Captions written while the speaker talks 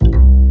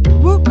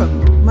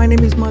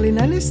name is Marlene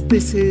Ellis.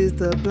 This is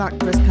the Black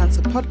Breast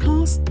Cancer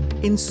Podcast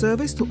in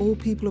service to all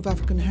people of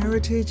African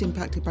heritage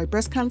impacted by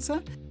breast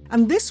cancer.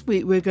 And this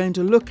week we're going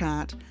to look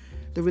at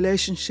the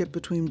relationship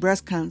between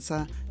breast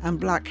cancer and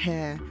black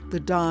hair,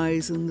 the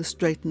dyes and the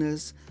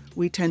straighteners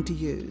we tend to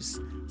use.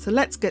 So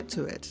let's get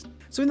to it.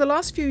 So in the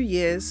last few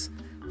years,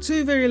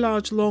 two very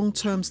large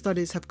long-term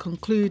studies have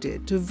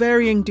concluded to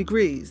varying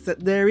degrees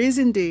that there is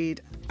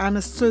indeed an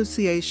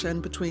association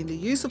between the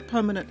use of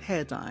permanent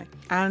hair dye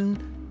and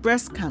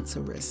breast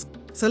cancer risk.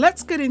 So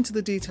let's get into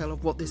the detail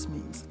of what this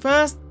means.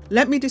 First,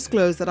 let me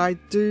disclose that I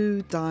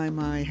do dye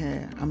my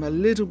hair. I'm a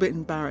little bit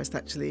embarrassed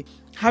actually,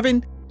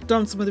 having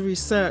done some of the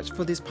research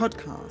for this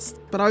podcast.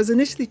 But I was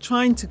initially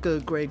trying to go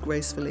grey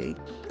gracefully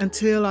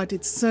until I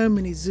did so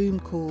many Zoom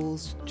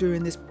calls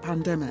during this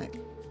pandemic.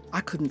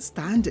 I couldn't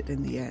stand it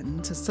in the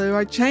end, so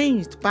I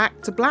changed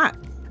back to black.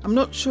 I'm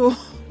not sure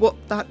what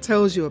that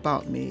tells you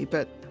about me,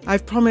 but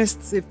I've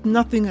promised, if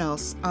nothing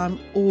else, I'm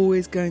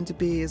always going to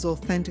be as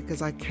authentic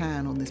as I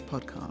can on this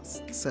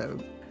podcast. So,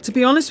 to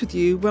be honest with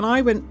you, when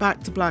I went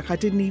back to black, I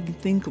didn't even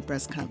think of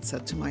breast cancer,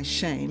 to my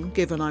shame,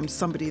 given I'm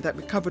somebody that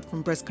recovered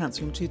from breast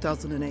cancer in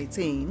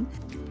 2018.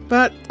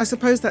 But I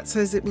suppose that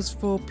says it was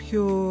for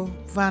pure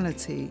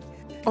vanity.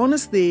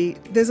 Honestly,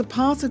 there's a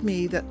part of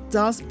me that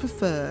does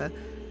prefer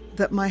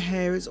that my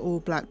hair is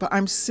all black, but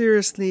I'm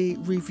seriously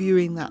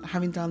reviewing that,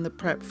 having done the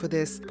prep for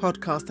this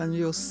podcast, and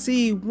you'll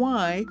see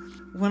why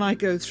when I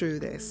go through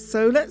this.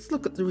 So let's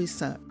look at the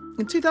research.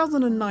 In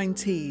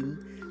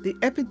 2019, the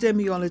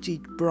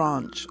epidemiology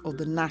branch of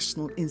the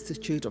National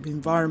Institute of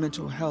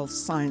Environmental Health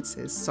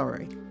Sciences,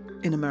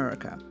 in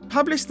America,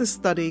 published a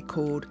study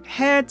called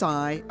Hair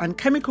Dye and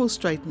Chemical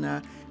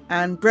Straightener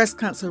and Breast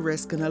Cancer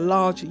Risk in a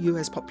Large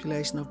US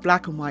Population of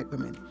Black and White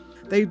Women.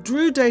 They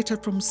drew data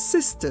from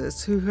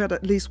sisters who had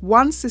at least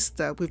one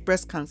sister with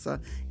breast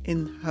cancer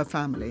in her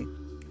family.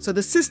 So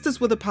the sisters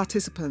were the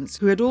participants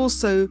who had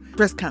also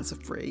breast cancer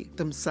free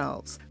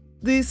themselves.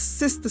 This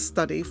sister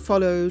study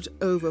followed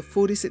over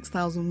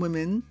 46,000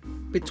 women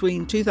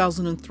between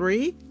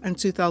 2003 and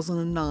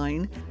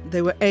 2009.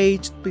 They were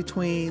aged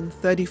between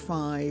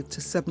 35 to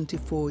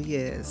 74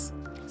 years.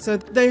 So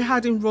they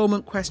had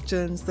enrollment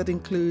questions that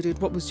included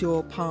what was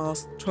your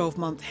past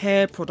 12-month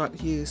hair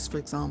product use, for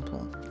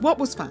example. What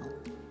was found?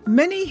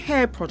 Many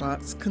hair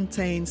products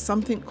contain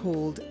something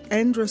called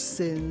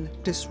endocrine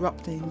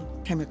disrupting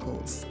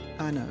chemicals.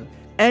 I know.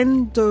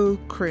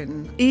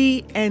 Endocrine,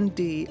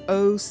 ENDOCRINE,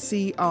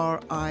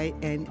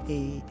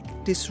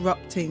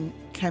 disrupting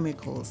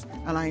chemicals.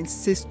 And I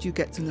insist you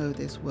get to know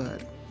this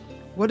word.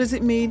 What does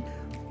it mean?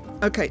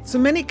 Okay, so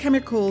many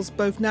chemicals,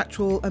 both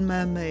natural and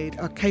man-made,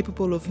 are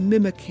capable of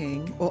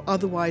mimicking or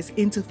otherwise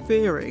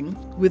interfering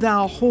with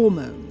our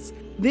hormones.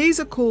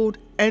 These are called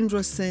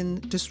endocrine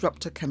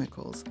disruptor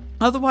chemicals,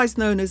 otherwise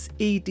known as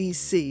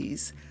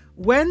EDCs.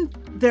 When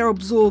they're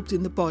absorbed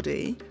in the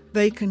body,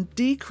 they can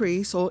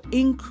decrease or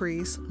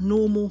increase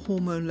normal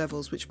hormone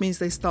levels, which means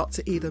they start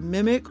to either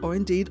mimic or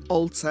indeed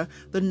alter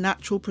the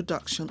natural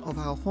production of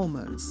our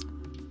hormones.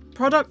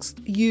 Products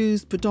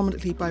used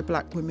predominantly by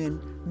black women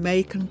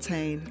may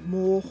contain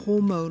more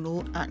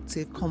hormonal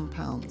active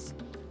compounds.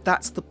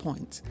 That's the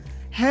point.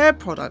 Hair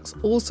products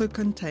also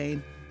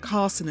contain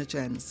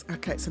carcinogens.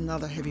 Okay, it's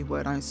another heavy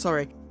word, I'm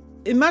sorry.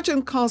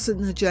 Imagine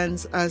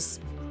carcinogens as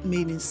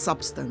meaning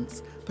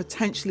substance,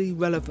 potentially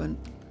relevant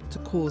to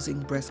causing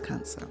breast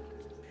cancer.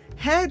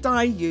 Hair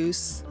dye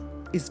use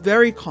is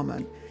very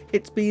common.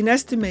 It's been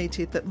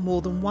estimated that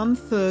more than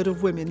 1/3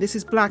 of women, this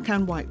is black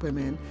and white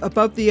women,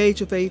 above the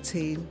age of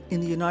 18 in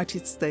the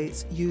United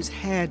States use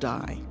hair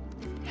dye.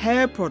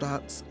 Hair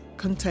products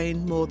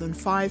contain more than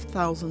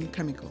 5,000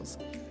 chemicals.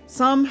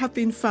 Some have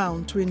been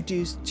found to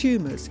induce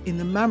tumours in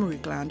the mammary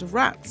gland of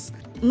rats.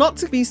 Not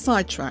to be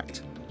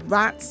sidetracked,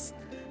 rats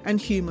and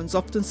humans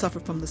often suffer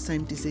from the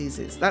same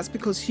diseases. That's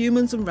because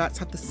humans and rats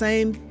have the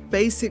same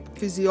basic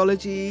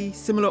physiology,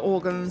 similar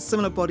organs,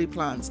 similar body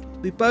plans.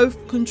 We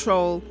both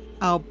control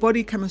our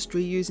body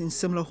chemistry using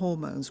similar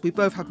hormones. We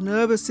both have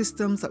nervous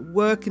systems that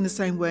work in the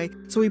same way,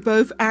 so we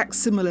both act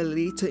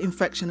similarly to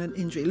infection and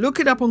injury. Look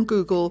it up on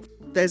Google.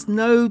 There's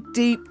no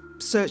deep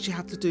search you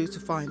have to do to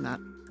find that.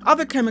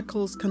 Other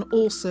chemicals can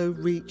also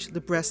reach the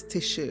breast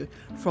tissue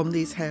from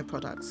these hair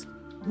products.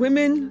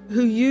 Women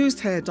who used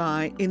hair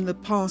dye in the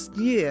past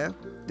year,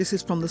 this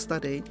is from the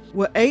study,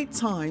 were 8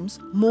 times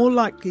more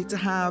likely to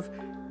have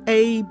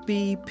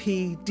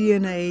ABP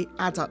DNA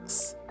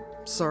adducts.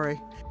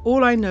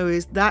 All I know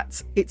is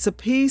that it's a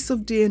piece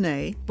of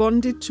DNA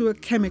bonded to a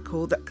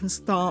chemical that can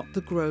start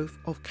the growth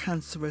of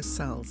cancerous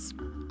cells.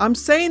 I'm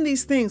saying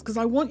these things because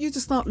I want you to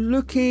start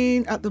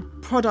looking at the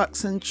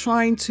products and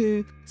trying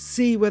to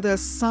see whether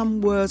some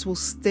words will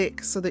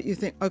stick so that you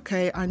think,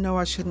 okay, I know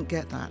I shouldn't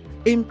get that.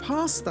 In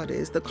past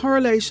studies, the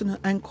correlation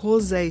and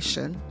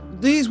causation,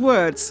 these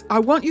words, I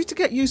want you to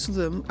get used to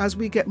them as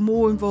we get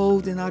more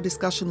involved in our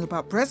discussion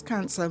about breast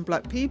cancer and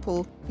black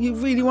people. You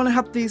really want to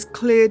have these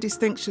clear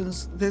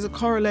distinctions. There's a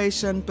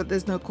correlation, but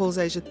there's no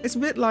causation. It's a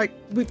bit like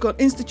we've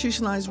got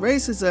institutionalized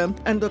racism,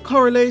 and the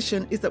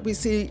correlation is that we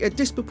see a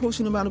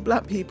disproportionate amount of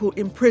black people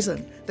in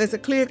prison. There's a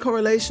clear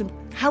correlation.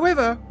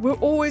 However, we're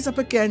always up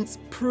against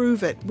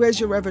prove it. Where's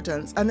your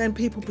evidence? And then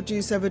people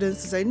produce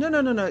evidence to say, no,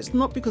 it's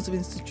not because of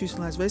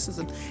institutionalized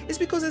racism. It's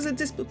because there's a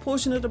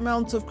disproportionate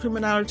amount of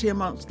criminality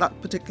amongst that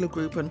particular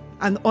group, and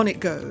on it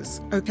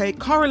goes. Okay,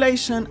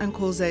 correlation and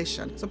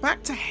causation. So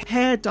back to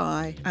hair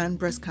dye and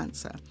breast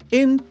cancer.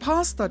 In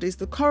past studies,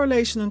 the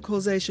correlation and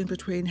causation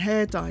between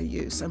hair dye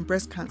use and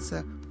breast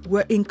cancer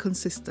were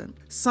inconsistent.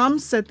 Some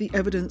said the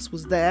evidence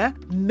was there.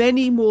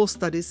 Many more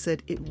studies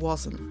said it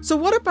wasn't. So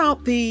what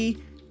about the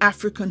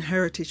African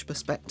heritage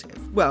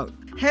perspective? Well,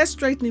 hair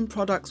straightening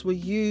products were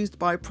used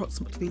by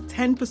approximately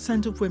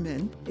 10% of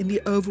women in the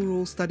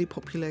overall study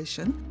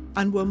population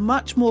and were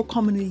much more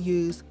commonly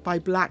used by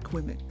black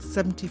women,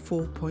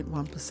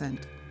 74.1%.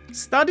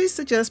 Studies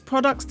suggest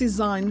products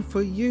designed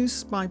for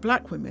use by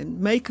black women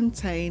may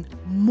contain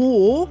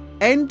more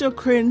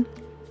endocrine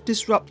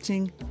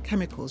disrupting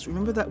chemicals.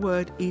 Remember that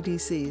word,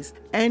 EDCs,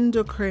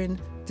 endocrine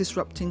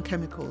disrupting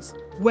chemicals.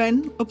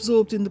 When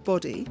absorbed in the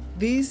body,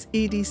 these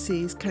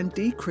EDCs can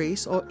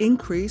decrease or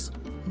increase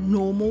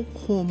normal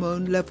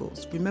hormone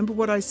levels. Remember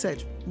what I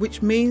said,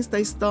 which means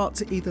they start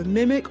to either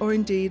mimic or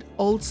indeed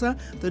alter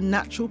the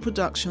natural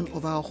production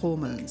of our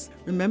hormones.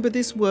 Remember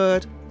this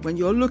word. When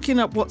you're looking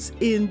up what's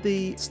in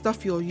the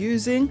stuff you're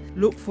using,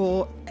 look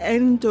for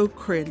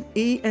endocrine,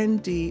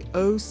 ENDOCRINE,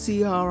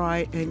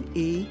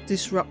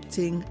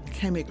 disrupting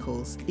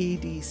chemicals,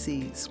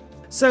 EDCs.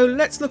 So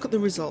let's look at the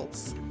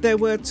results. There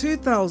were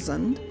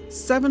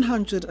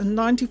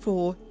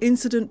 2,794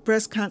 incident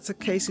breast cancer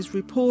cases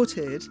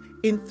reported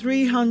in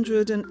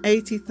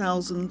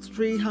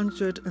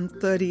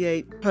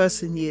 380,338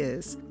 person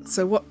years.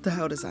 So what the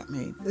hell does that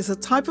mean? It's a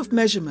type of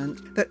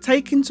measurement that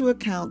takes into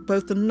account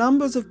both the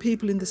numbers of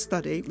people in the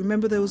study,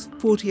 remember there was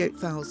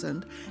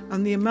 48,000,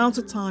 and the amount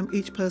of time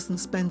each person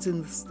spends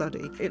in the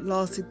study. It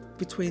lasted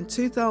between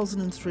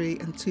 2003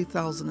 and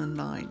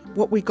 2009.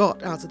 What we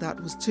got out of that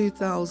was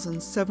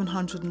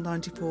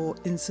 2,794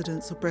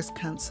 incidents of breast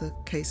cancer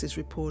cases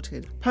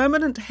reported.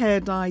 Permanent hair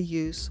dye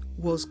use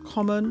was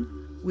common,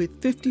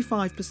 with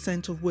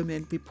 55% of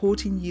women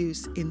reporting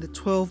use in the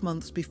 12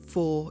 months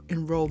before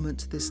enrollment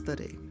to this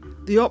study.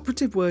 The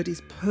operative word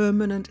is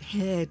permanent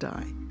hair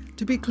dye.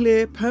 To be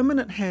clear,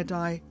 permanent hair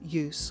dye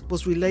use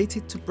was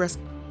related to breast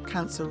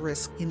cancer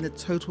risk in the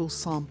total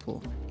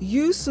sample.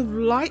 Use of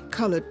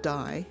light-coloured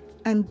dye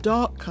and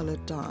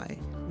dark-coloured dye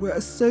were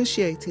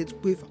associated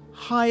with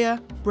higher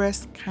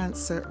breast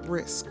cancer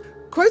risk.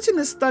 Quoting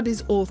the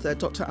study's author,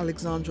 Dr.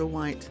 Alexandra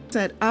White,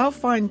 said, "Our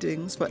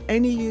findings for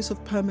any use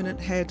of permanent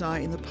hair dye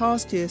in the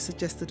past year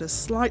suggested a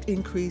slight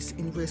increase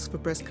in risk for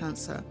breast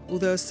cancer,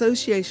 although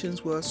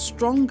associations were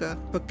stronger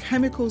for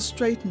chemical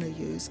straightener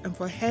use and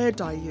for hair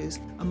dye use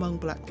among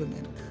black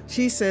women."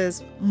 She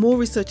says more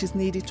research is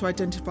needed to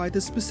identify the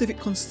specific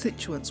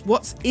constituents,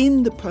 what's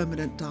in the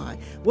permanent dye,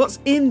 what's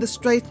in the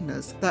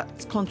straighteners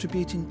that's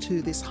contributing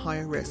to this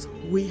higher risk.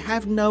 We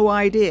have no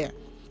idea.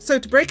 So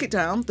to break it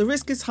down, the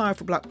risk is higher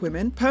for black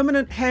women.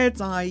 Permanent hair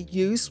dye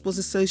use was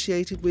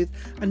associated with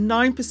a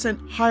 9%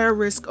 higher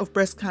risk of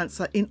breast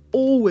cancer in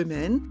all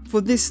women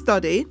for this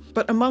study,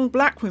 but among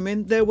black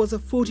women, there was a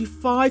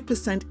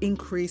 45%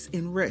 increase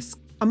in risk.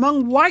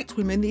 Among white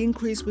women, the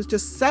increase was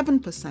just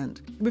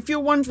 7%. If you're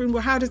wondering,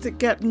 well, how does it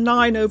get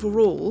 9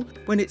 overall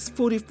when it's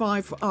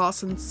 45 for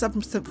us and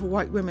 7% for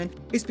white women?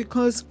 It's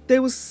because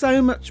there was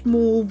so much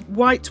more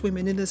white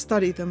women in the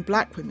study than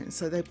black women,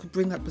 so they could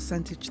bring that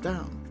percentage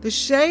down. The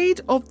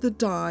shade of the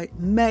dye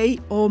may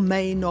or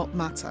may not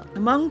matter.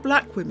 Among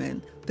black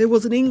women, there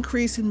was an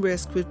increase in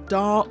risk with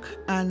dark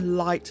and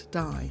light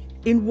dye.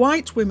 In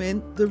white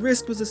women, the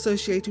risk was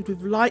associated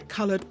with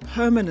light-coloured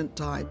permanent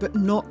dye, but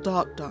not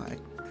dark dye.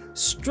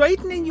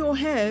 Straightening your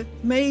hair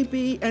may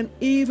be an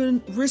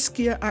even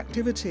riskier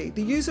activity.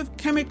 The use of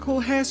chemical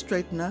hair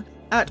straightener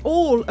at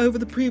all over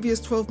the previous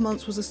 12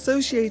 months was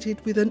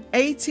associated with an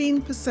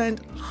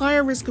 18%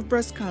 higher risk of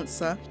breast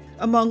cancer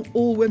among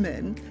all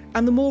women,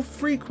 and the more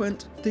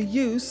frequent the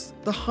use,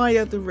 the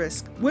higher the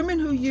risk. Women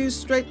who use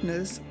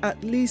straighteners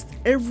at least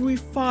every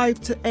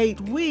 5 to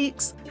 8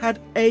 weeks had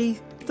a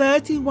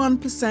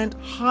 31%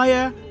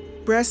 higher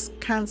breast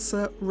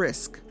cancer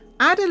risk.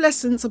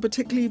 Adolescents are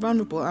particularly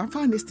vulnerable. I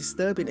find this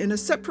disturbing. In a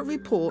separate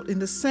report in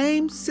the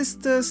same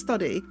sister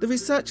study, the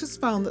researchers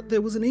found that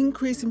there was an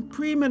increase in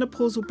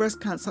premenopausal breast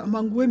cancer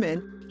among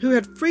women who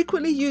had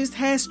frequently used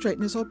hair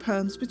straighteners or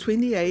perms between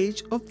the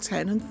age of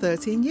 10 and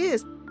 13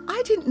 years.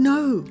 I didn't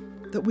know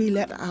that we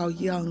let our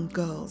young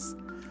girls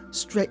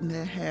straighten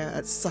their hair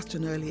at such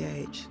an early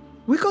age.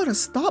 We got to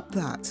stop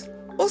that.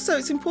 Also,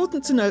 it's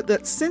important to note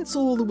that since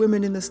all the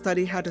women in the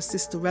study had a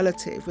sister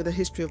relative with a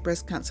history of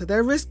breast cancer,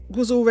 their risk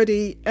was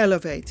already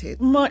elevated.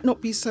 Might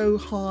not be so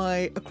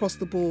high across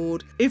the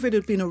board if it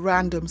had been a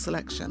random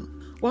selection.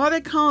 While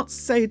they can't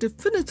say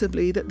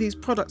definitively that these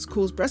products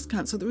cause breast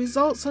cancer, the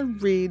results are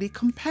really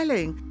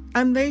compelling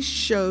and they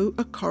show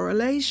a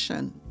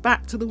correlation.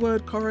 back to the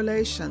word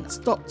correlation. It's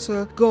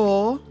Dr.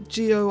 Gore,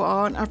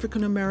 G-O-R, an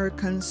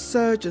African-American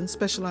surgeon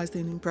specialized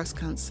in breast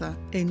cancer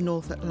in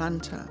North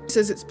Atlanta. He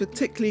says it's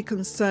particularly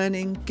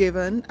concerning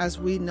given, as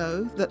we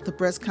know, that the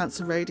breast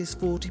cancer rate is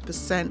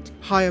 40%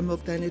 higher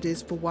than it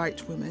is for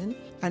white women.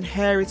 And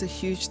hair is a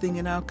huge thing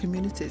in our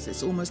communities.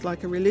 It's almost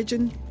like a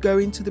religion,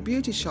 going to the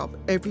beauty shop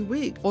every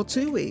week or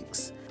 2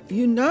 weeks.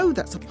 You know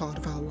that's a part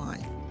of our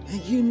life.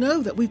 And you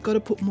know that we've got to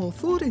put more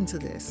thought into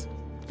this.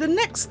 The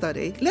next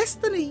study, less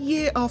than a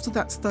year after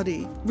that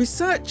study,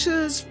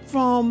 researchers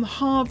from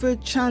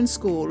Harvard Chan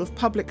School of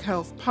Public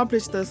Health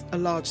published a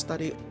large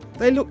study.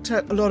 They looked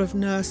at a lot of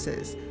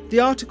nurses. The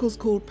article's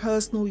called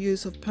Personal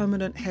Use of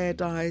Permanent Hair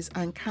Dyes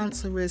and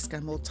Cancer Risk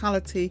and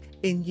Mortality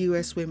in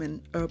US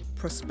Women, a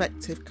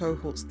prospective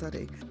cohort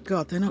study.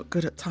 God, they're not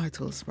good at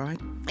titles, right?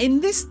 In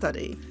this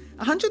study,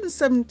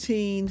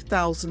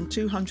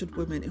 117,200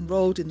 women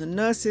enrolled in the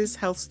Nurses'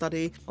 Health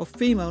Study of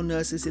female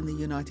nurses in the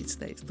United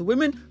States. The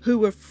women who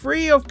were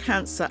free of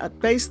cancer at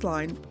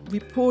baseline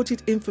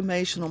reported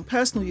information on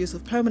personal use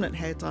of permanent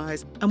hair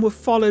dyes and were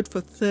followed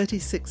for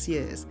 36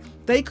 years.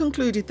 They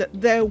concluded that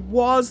there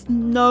was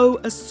no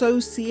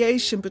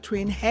association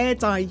between hair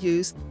dye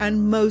use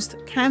and most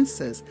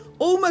cancers,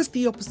 almost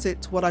the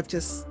opposite to what I've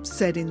just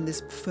said in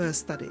this first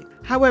study.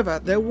 However,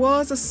 there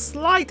was a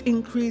slight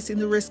increase in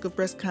the risk of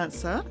breast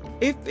cancer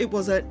if it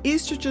was an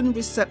estrogen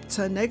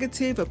receptor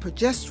negative, a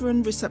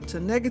progesterone receptor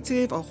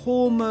negative, a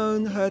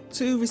hormone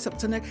HER2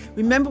 receptor negative.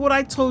 Remember what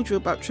I told you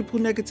about triple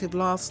negative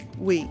last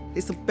week?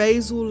 It's a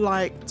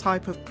basal-like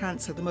type of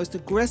cancer, the most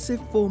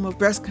aggressive form of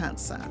breast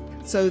cancer.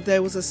 So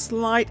there was a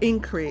slight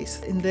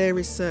increase in their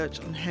research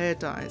on hair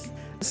dyes.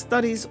 The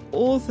study's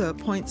author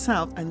points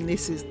out, and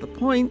this is the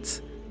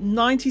point,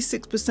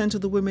 96%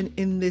 of the women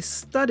in this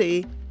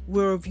study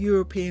were of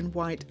European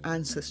white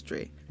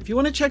ancestry. If you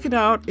want to check it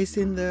out, it's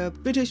in the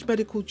British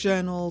Medical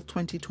Journal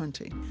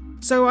 2020.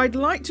 So I'd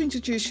like to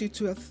introduce you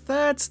to a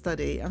third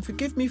study, and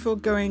forgive me for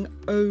going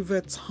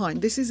over time.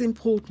 This is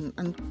important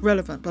and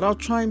relevant, but I'll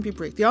try and be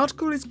brief. The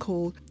article is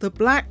called The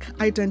Black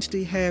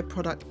Identity Hair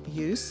Product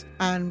Use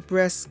and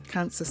Breast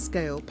Cancer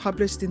Scale,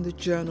 published in the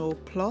journal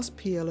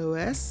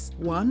PLOS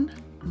 1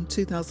 in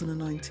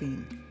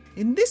 2019.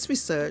 In this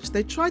research,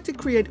 they tried to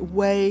create a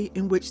way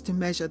in which to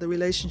measure the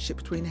relationship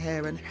between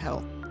hair and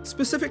health,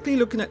 specifically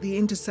looking at the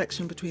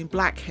intersection between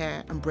black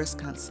hair and breast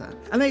cancer.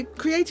 And they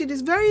created this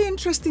very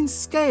interesting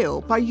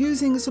scale by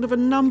using sort of a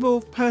number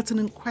of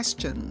pertinent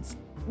questions.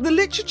 The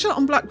literature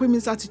on black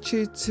women's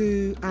attitude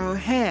to our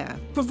hair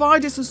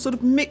provided some sort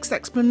of mixed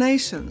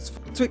explanations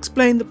to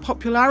explain the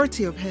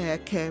popularity of hair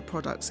care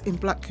products in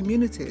black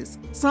communities.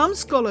 Some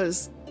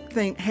scholars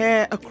think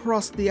hair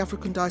across the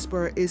African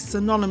diaspora is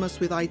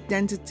synonymous with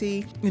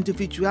identity,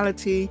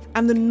 individuality,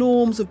 and the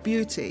norms of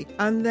beauty.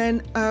 And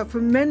then for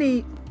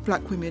many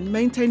black women,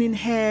 maintaining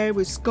hair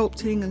with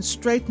sculpting and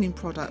straightening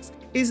products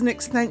is an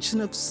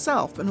extension of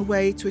self and a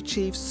way to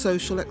achieve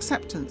social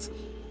acceptance.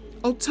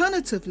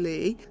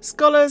 Alternatively,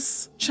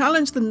 scholars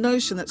challenge the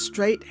notion that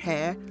straight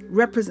hair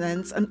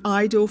represents an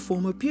ideal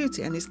form of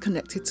beauty and is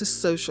connected to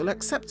social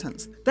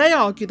acceptance. They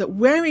argue that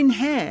wearing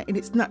hair in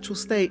its natural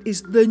state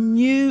is the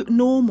new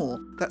normal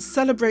that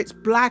celebrates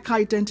black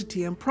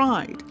identity and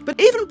pride.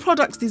 But even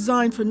products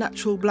designed for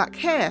natural black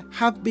hair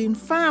have been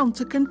found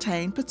to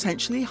contain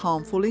potentially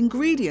harmful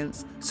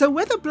ingredients. So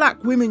whether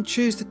black women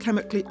choose to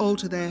chemically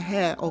alter their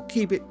hair or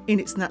keep it in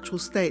its natural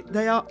state,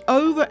 they are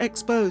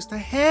overexposed to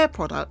hair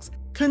products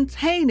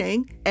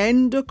containing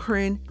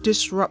endocrine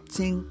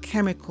disrupting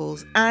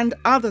chemicals and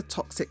other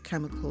toxic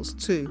chemicals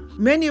too,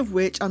 many of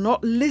which are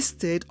not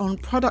listed on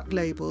product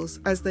labels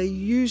as they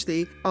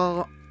usually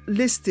are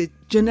listed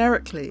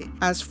generically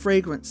as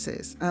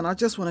fragrances. And I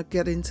just want to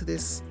get into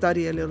this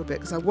study a little bit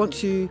because I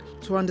want you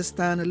to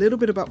understand a little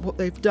bit about what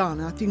they've done.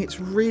 I think it's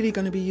really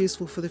going to be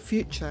useful for the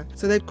future.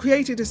 So they've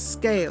created a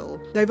scale.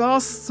 They've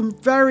asked some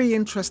very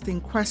interesting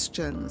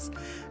questions.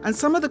 And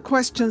some of the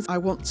questions I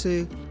want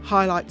to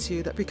highlight to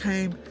you that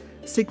became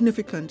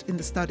significant in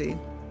the study.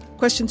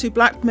 Question 2,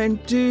 black men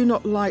do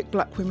not like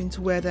black women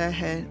to wear their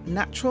hair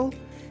natural.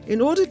 In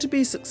order to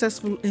be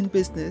successful in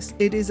business,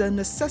 it is a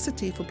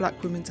necessity for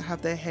black women to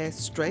have their hair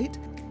straight.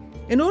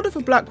 In order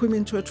for black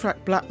women to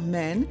attract black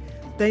men,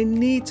 they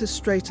need to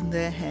straighten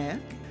their hair.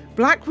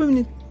 Black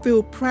women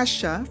feel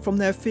pressure from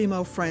their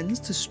female friends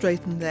to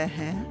straighten their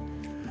hair.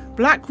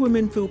 Black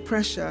women feel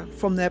pressure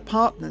from their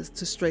partners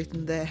to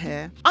straighten their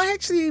hair. I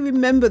actually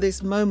remember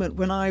this moment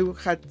when I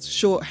had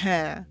short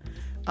hair.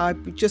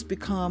 I'd just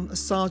become a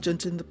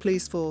sergeant in the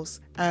police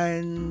force,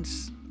 and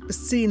a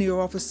senior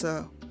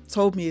officer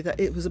told me that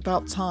it was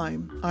about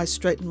time I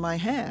straightened my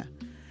hair.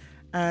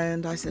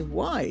 And I said,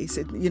 why? He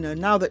said,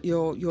 now that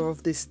you're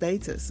of this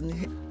status.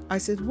 And I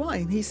said, why?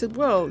 And he said,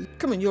 well,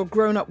 come on, you're a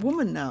grown-up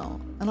woman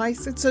now. And I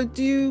said, so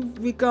do you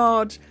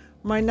regard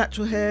my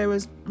natural hair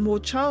as more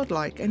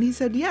childlike? And he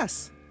said,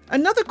 yes.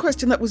 Another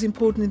question that was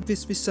important in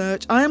this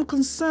research, I am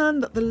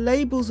concerned that the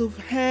labels of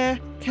hair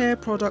care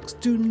products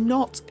do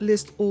not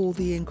list all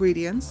the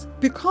ingredients.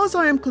 Because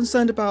I am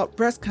concerned about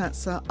breast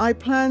cancer, I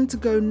plan to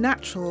go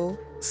natural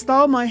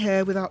style my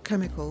hair without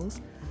chemicals.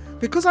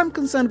 Because I'm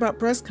concerned about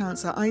breast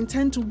cancer, I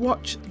intend to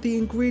watch the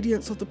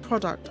ingredients of the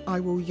product I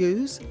will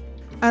use.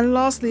 And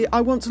lastly,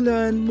 I want to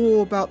learn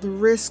more about the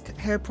risk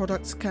hair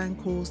products can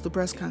cause the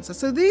breast cancer.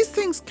 So these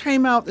things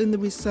came out in the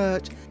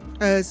research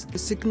as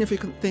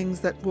significant things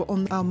that were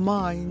on our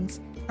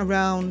minds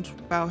around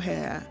our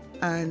hair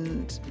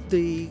and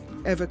the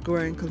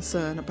ever-growing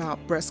concern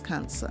about breast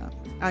cancer.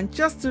 And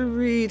just to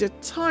read a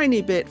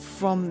tiny bit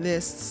from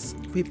this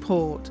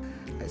report,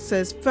 it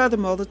says,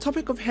 furthermore, the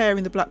topic of hair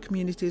in the black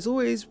community is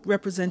always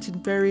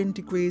representing varying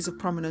degrees of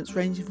prominence,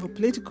 ranging from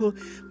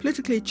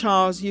politically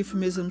charged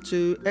euphemism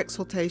to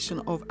exaltation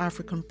of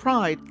African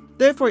pride.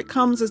 Therefore, it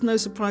comes as no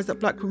surprise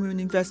that black women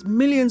invest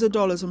millions of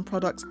dollars on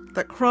products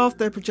that craft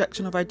their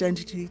projection of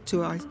identity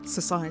to our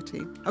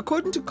society.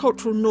 According to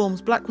cultural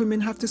norms, black women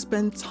have to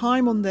spend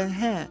time on their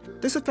hair.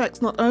 This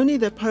affects not only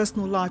their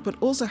personal life, but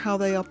also how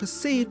they are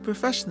perceived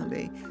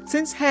professionally.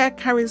 Since hair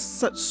carries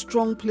such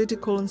strong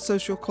political and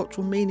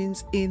socio-cultural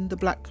meanings in the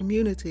black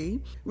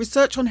community,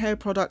 research on hair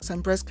products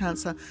and breast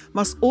cancer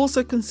must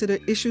also consider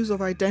issues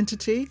of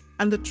identity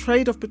and the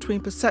trade-off between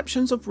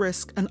perceptions of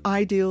risk and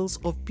ideals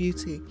of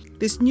beauty.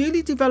 This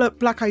newly developed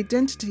black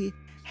identity,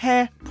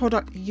 hair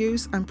product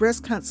use and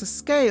breast cancer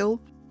scale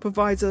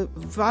provides a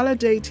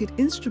validated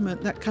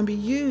instrument that can be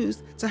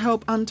used to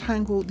help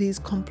untangle these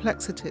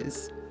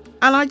complexities.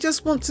 And I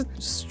just want to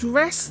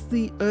stress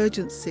the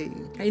urgency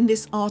in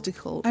this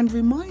article and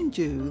remind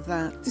you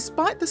that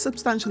despite the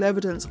substantial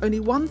evidence,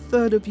 only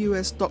 1/3 of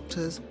US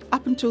doctors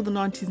up until the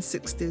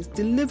 1960s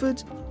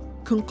delivered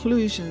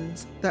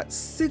conclusions that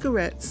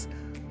cigarettes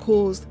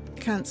caused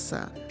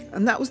cancer.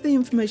 And that was the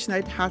information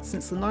they'd had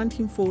since the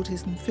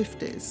 1940s and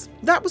 50s.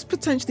 That was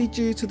potentially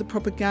due to the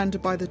propaganda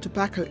by the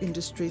tobacco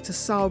industry to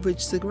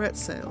salvage cigarette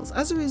sales.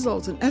 As a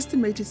result, an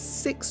estimated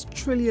 6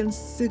 trillion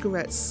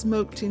cigarettes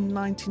smoked in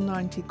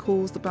 1990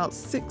 caused about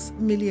 6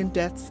 million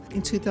deaths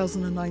in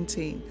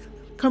 2019.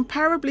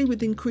 Comparably,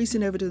 with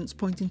increasing evidence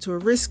pointing to a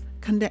risk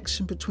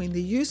connection between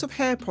the use of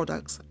hair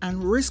products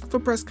and risk for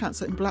breast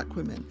cancer in black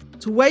women,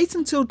 to wait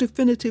until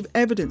definitive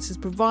evidence is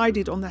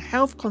provided on the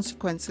health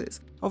consequences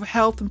of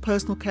health and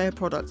personal care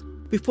products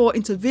before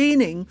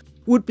intervening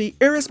would be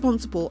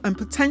irresponsible and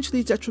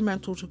potentially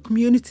detrimental to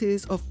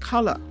communities of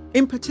colour,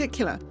 in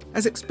particular,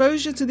 as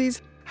exposure to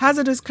these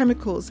hazardous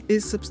chemicals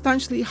is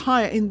substantially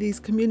higher in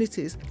these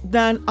communities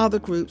than other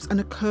groups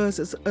and occurs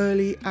as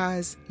early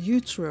as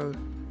utero,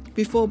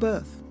 before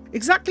birth.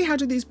 Exactly how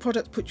do these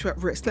products put you at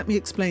risk? Let me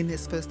explain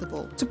this first of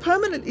all. To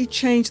permanently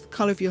change the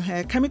colour of your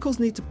hair, chemicals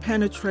need to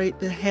penetrate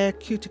the hair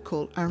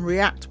cuticle and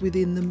react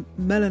within the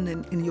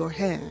melanin in your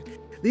hair.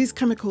 These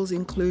chemicals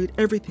include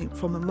everything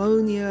from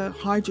ammonia,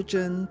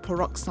 hydrogen,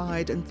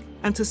 peroxide,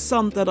 and to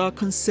some that are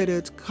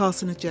considered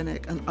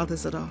carcinogenic and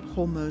others that are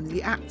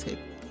hormonally active.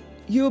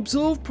 You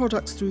absorb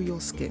products through your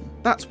skin.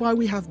 That's why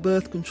we have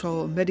birth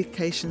control and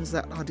medications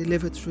that are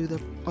delivered through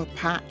a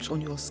patch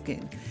on your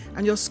skin.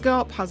 And your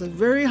scalp has a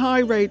very high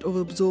rate of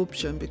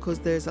absorption because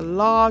there's a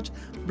large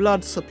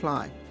blood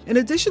supply. In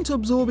addition to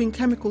absorbing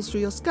chemicals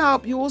through your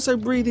scalp, you also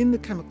breathe in the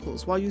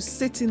chemicals while you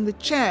sit in the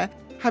chair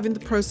having the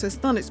process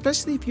done,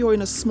 especially if you're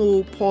in a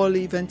small,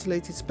 poorly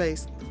ventilated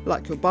space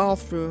like your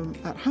bathroom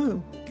at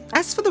home.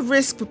 As for the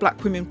risk for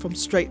black women from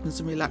straighteners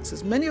and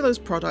relaxers, many of those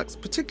products,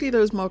 particularly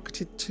those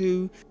marketed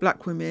to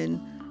black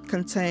women,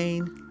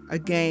 contain,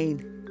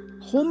 again,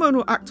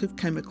 hormonal active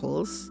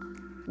chemicals.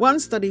 One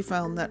study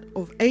found that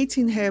of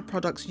 18 hair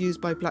products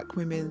used by black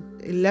women,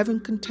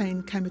 11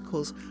 contained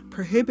chemicals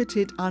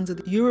prohibited under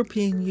the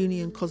European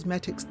Union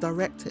Cosmetics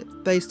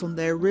Directive based on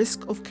their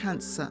risk of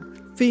cancer,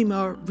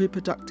 female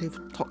reproductive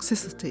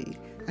toxicity,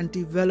 and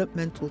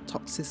developmental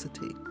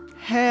toxicity.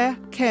 Hair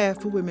care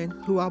for women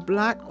who are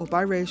black or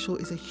biracial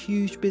is a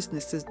huge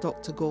business, says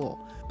Dr. Gore.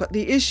 But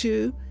the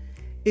issue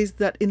is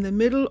that in the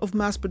middle of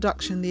mass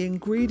production, the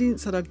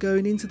ingredients that are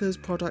going into those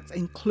products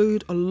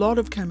include a lot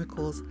of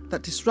chemicals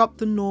that disrupt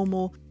the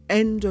normal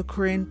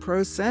endocrine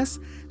process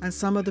and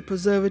some of the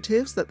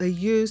preservatives that they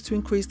use to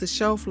increase the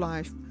shelf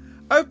life.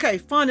 Okay,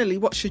 finally,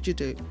 what should you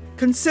do?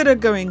 Consider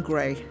going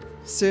grey.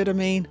 See what I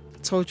mean? I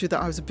told you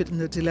that I was a bit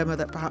in a dilemma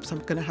that perhaps I'm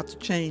going to have to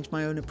change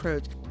my own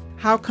approach.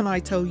 How can I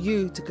tell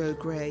you to go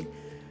grey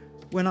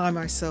when I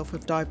myself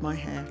have dyed my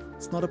hair?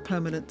 It's not a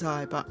permanent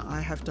dye, but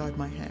I have dyed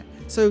my hair.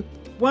 So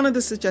one of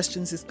the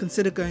suggestions is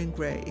consider going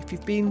grey. If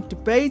you've been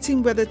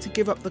debating whether to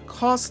give up the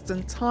cost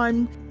and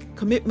time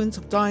commitment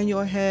of dyeing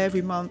your hair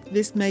every month,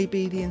 this may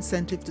be the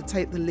incentive to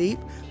take the leap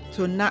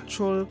to a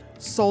natural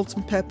salt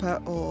and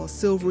pepper or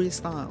silvery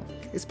style,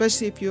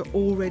 especially if you're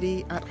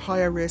already at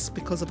higher risk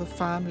because of a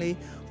family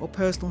or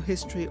personal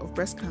history of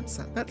breast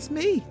cancer. That's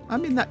me.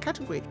 I'm in that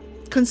category.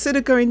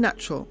 Consider going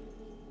natural.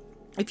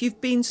 If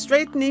you've been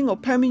straightening or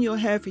perming your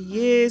hair for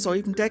years or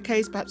even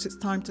decades, perhaps it's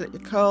time to let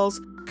your curls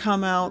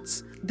come out.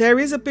 There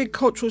is a big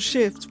cultural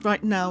shift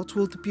right now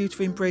toward the beauty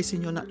of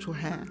embracing your natural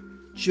hair.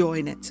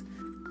 Join it.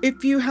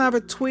 If you have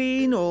a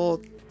tween or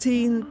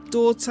teen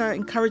daughter,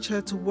 encourage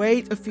her to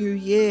wait a few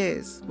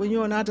years. When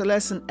you're an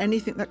adolescent,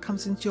 anything that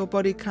comes into your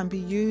body can be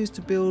used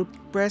to build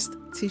breast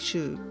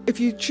tissue. If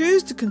you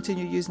choose to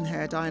continue using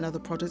hair dye and other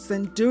products,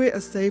 then do it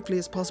as safely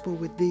as possible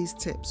with these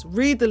tips.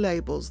 Read the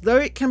labels. Though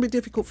it can be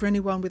difficult for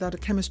anyone without a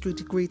chemistry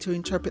degree to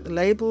interpret the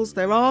labels,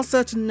 there are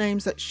certain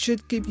names that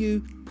should give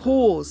you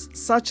pause,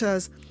 such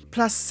as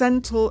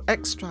placental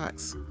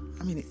extracts.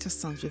 I mean, it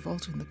just sounds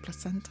revolting, the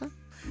placenta.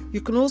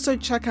 You can also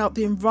check out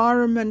the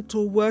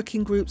Environmental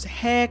Working Group's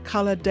hair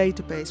colour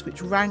database,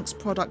 which ranks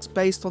products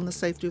based on the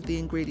safety of the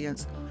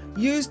ingredients.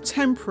 Use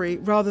temporary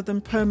rather than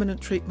permanent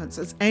treatments,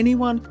 as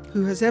anyone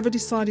who has ever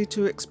decided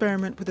to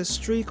experiment with a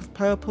streak of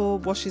purple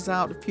washes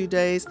out a few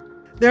days.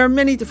 There are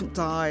many different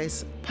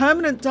dyes.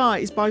 Permanent dye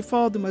is by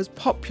far the most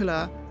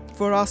popular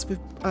for us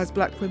as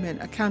black women,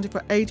 accounting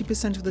for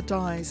 80% of the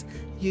dyes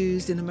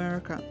used in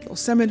America. Or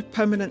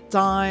semi-permanent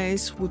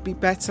dyes would be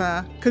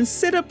better.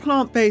 Consider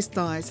plant-based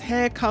dyes,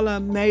 hair colour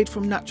made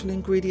from natural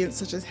ingredients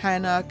such as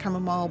henna,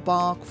 chamomile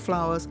bark,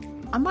 flowers.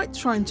 I might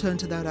try and turn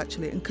to that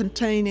actually, and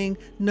containing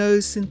no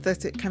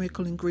synthetic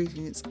chemical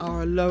ingredients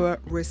are a lower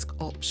risk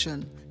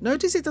option.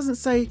 Notice it doesn't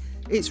say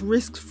it's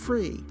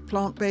risk-free.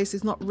 Plant-based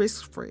is not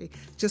risk-free,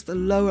 just a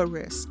lower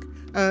risk.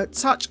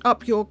 Touch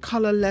up your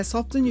colour less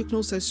often. You can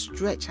also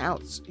stretch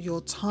out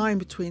your time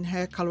between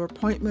hair colour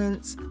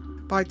appointments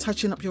by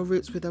touching up your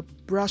roots with a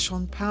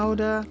brush-on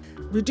powder.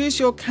 Reduce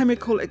your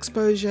chemical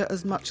exposure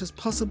as much as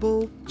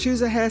possible.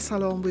 Choose a hair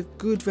salon with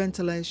good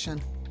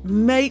ventilation.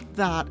 Make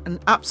that an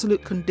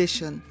absolute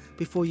condition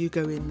before you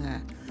go in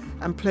there,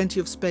 and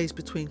plenty of space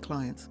between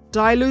clients.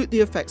 Dilute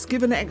the effects.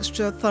 Give an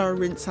extra thorough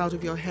rinse out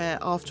of your hair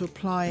after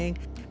applying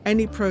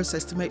any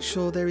process to make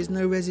sure there is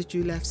no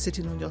residue left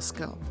sitting on your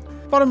scalp.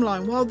 Bottom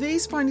line, while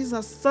these findings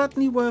are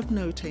certainly worth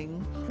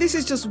noting, this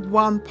is just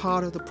one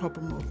part of the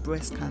problem of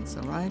breast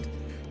cancer, right?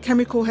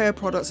 Chemical hair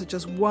products are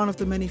just one of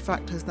the many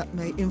factors that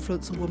may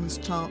influence a woman's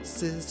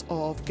chances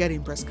of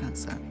getting breast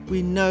cancer.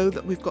 We know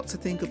that we've got to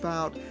think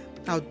about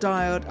our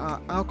diet,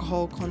 our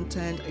alcohol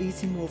content,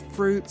 eating more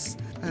fruits,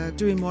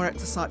 doing more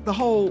exercise, the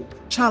whole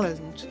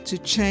challenge to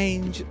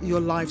change your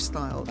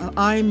lifestyle. And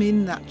I'm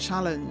in that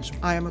challenge.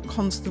 I am a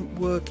constant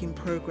work in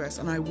progress,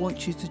 and I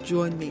want you to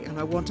join me, and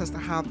I want us to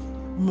have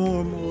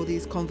more and more of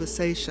these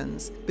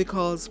conversations,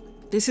 because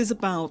this is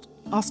about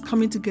us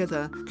coming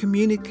together,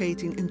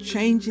 communicating and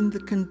changing the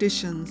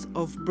conditions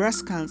of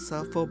breast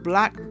cancer for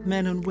black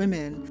men and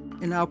women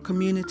in our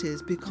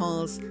communities,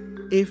 because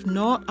if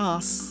not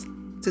us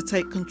to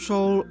take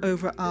control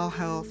over our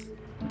health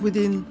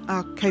within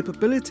our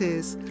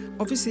capabilities,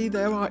 obviously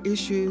there are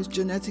issues,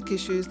 genetic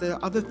issues, there are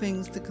other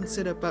things to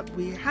consider, but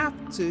we have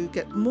to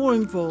get more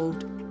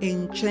involved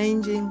in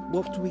changing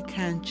what we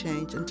can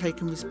change and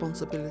taking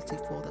responsibility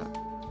for that.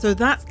 So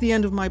that's the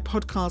end of my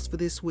podcast for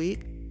this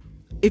week.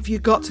 If you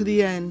got to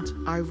the end,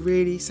 I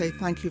really say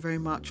thank you very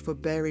much for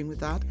bearing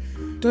with that.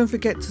 Don't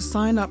forget to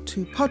sign up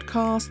to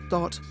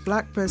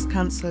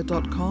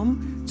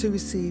podcast.blackbreastcancer.com to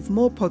receive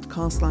more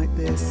podcasts like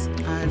this,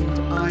 and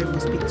I will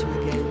speak to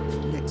you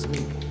again next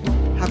week.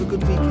 Have a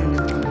good weekend,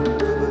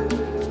 everybody.